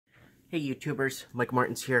Hey YouTubers, Mike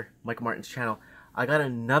Martin's here, Mike Martin's channel. I got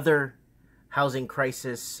another housing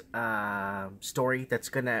crisis story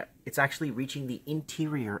it's actually reaching the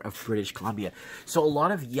interior of British Columbia. So a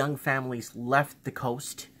lot of young families left the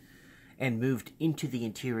coast and moved into the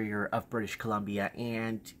interior of British Columbia,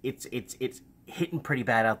 and it's hitting pretty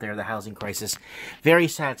bad out there, the housing crisis. Very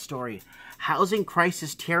sad story. Housing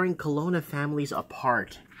crisis tearing Kelowna families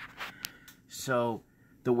apart. So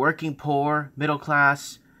the working poor, middle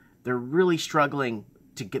class, they're really struggling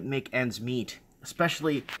to make ends meet,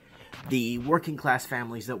 especially the working class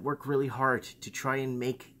families that work really hard to try and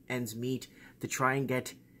make ends meet, to try and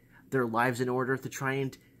get their lives in order, to try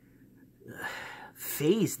and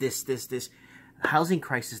phase this housing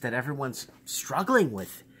crisis that everyone's struggling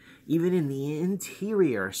with, even in the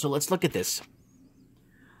interior. So let's look at this.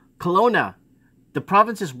 Kelowna, the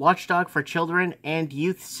province's watchdog for children and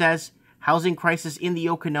youth, says housing crisis in the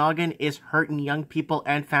Okanagan is hurting young people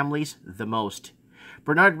and families the most.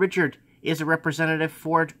 Bernard Richard is a representative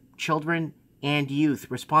for children and youth,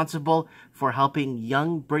 responsible for helping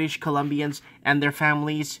young British Columbians and their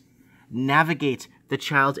families navigate the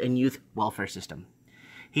child and youth welfare system.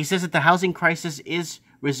 He says that the housing crisis is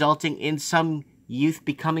resulting in some youth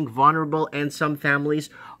becoming vulnerable and some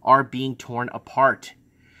families are being torn apart.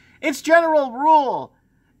 Its general rule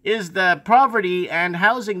is that poverty and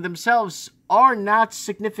housing themselves are not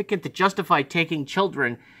significant to justify taking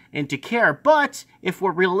children into care. But if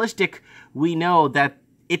we're realistic, we know that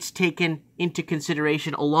it's taken into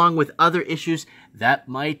consideration along with other issues that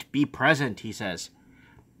might be present, he says.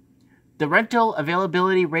 The rental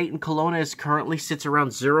availability rate in Kelowna currently sits around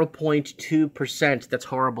 0.2%. That's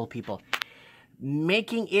horrible, people.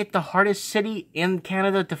 Making it the hardest city in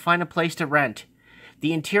Canada to find a place to rent.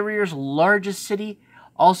 The interior's largest city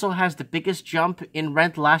also has the biggest jump in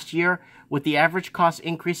rent last year, with the average cost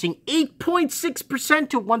increasing 8.6%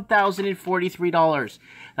 to $1,043.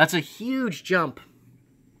 That's a huge jump.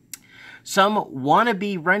 Some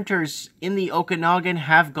wannabe renters in the Okanagan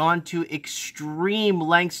have gone to extreme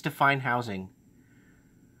lengths to find housing.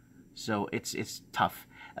 So it's tough.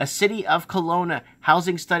 A City of Kelowna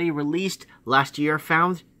housing study released last year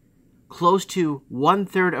found close to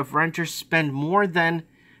 1/3 of renters spend more than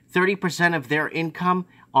 30% of their income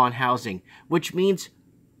on housing, which means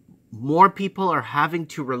more people are having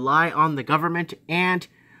to rely on the government and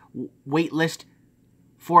waitlist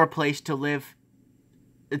for a place to live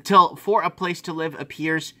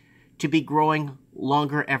appears to be growing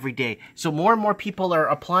longer every day. So more and more people are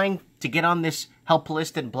applying to get on this help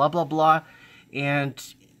list and blah, blah, blah.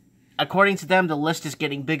 And according to them, the list is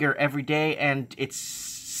getting bigger every day, and it's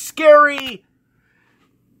scary.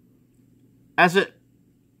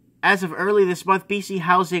 As of early this month, BC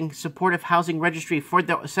Housing Supportive Housing Registry for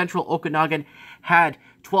the Central Okanagan had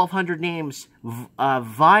 1,200 names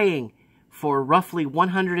vying for roughly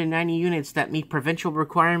 190 units that meet provincial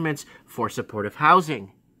requirements for supportive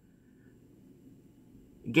housing.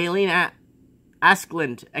 Gaelene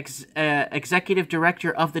Askeland, Executive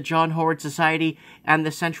Director of the John Howard Society and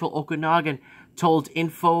the Central Okanagan, told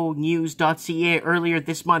infonews.ca earlier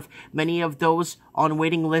this month, many of those on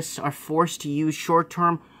waiting lists are forced to use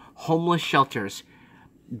short-term homeless shelters,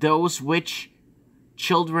 those which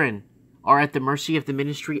children are at the mercy of the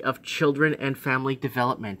Ministry of Children and Family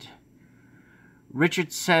Development.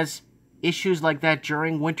 Richard says issues like that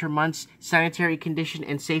during winter months, sanitary condition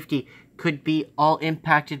and safety could be all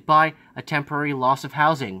impacted by a temporary loss of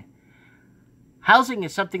housing. Housing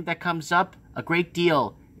is something that comes up a great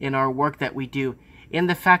deal in our work that we do, in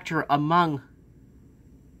the factor among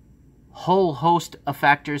whole host of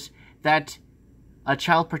factors that a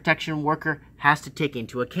child protection worker has to take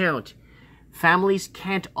into account. Families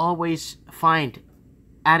can't always find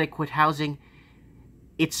adequate housing.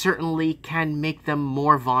 It certainly can make them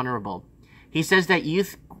more vulnerable. He says that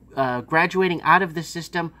youth graduating out of the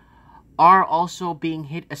system are also being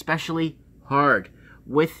hit especially hard.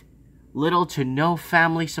 With little to no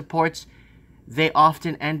family supports, they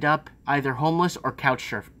often end up either homeless or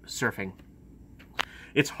couch surfing.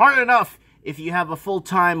 It's hard enough if you have a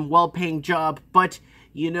full-time, well-paying job, but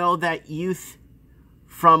you know that youth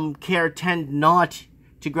from care tend not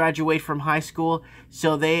to graduate from high school,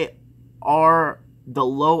 so they are the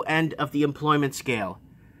low end of the employment scale.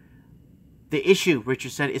 The issue,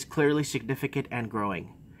 Richard said, is clearly significant and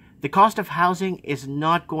growing. The cost of housing is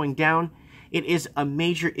not going down. It is a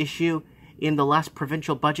major issue in the last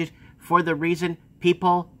provincial budget for the reason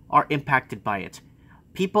people are impacted by it.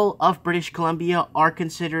 People of British Columbia are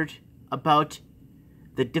considered about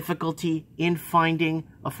the difficulty in finding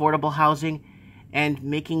affordable housing and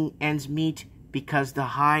making ends meet because the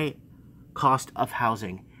high cost of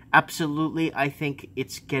housing. Absolutely, I think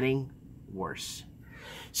it's getting worse.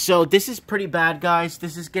 So this is pretty bad, guys.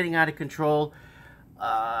 This is getting out of control.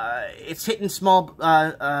 It's hitting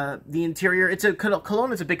the interior.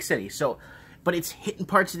 Kelowna's a big city, so, but it's hitting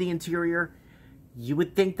parts of the interior. You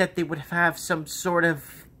would think that they would have some sort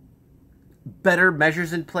of better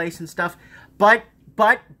measures in place and stuff, but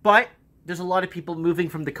there's a lot of people moving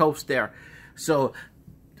from the coast there. So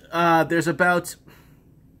there's about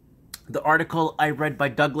the article I read by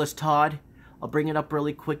Douglas Todd. I'll bring it up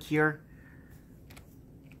really quick here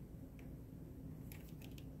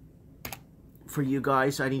for you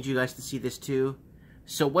guys. I need you guys to see this too.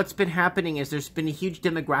 So what's been happening is there's been a huge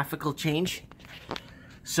demographical change.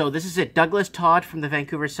 So this is it. Douglas Todd from the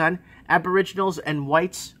Vancouver Sun. Aboriginals and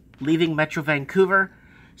whites leaving Metro Vancouver.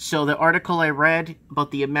 So the article I read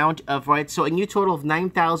about the amount of whites. So a new total of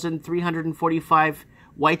 9,345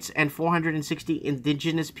 whites and 460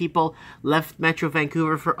 Indigenous people left Metro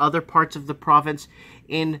Vancouver for other parts of the province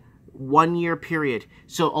in 1 year period.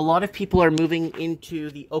 So a lot of people are moving into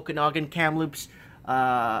the Okanagan, Kamloops,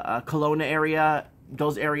 Kelowna area,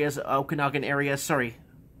 those areas, Okanagan area, sorry,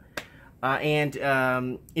 and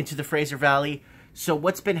into the Fraser Valley. So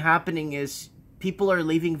what's been happening is people are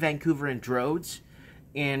leaving Vancouver in droves,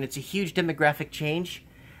 and it's a huge demographic change,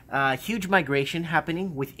 huge migration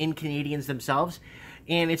happening within Canadians themselves,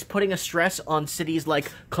 and it's putting a stress on cities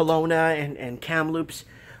like Kelowna and Kamloops,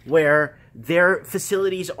 where their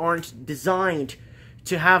facilities aren't designed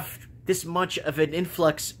to have this much of an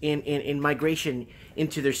influx in migration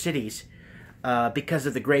into their cities because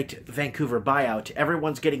of the great Vancouver buyout.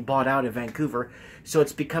 Everyone's getting bought out of Vancouver, so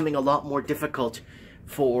it's becoming a lot more difficult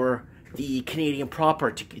for the Canadian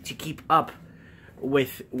proper to keep up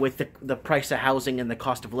with the price of housing and the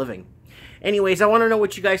cost of living. Anyways, I want to know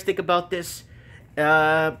what you guys think about this.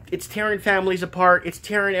 It's tearing families apart. It's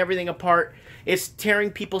tearing everything apart. It's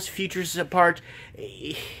tearing people's futures apart.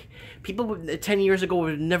 People 10 years ago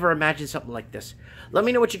would have never imagined something like this. Let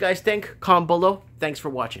me know what you guys think. Comment below. Thanks for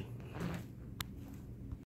watching.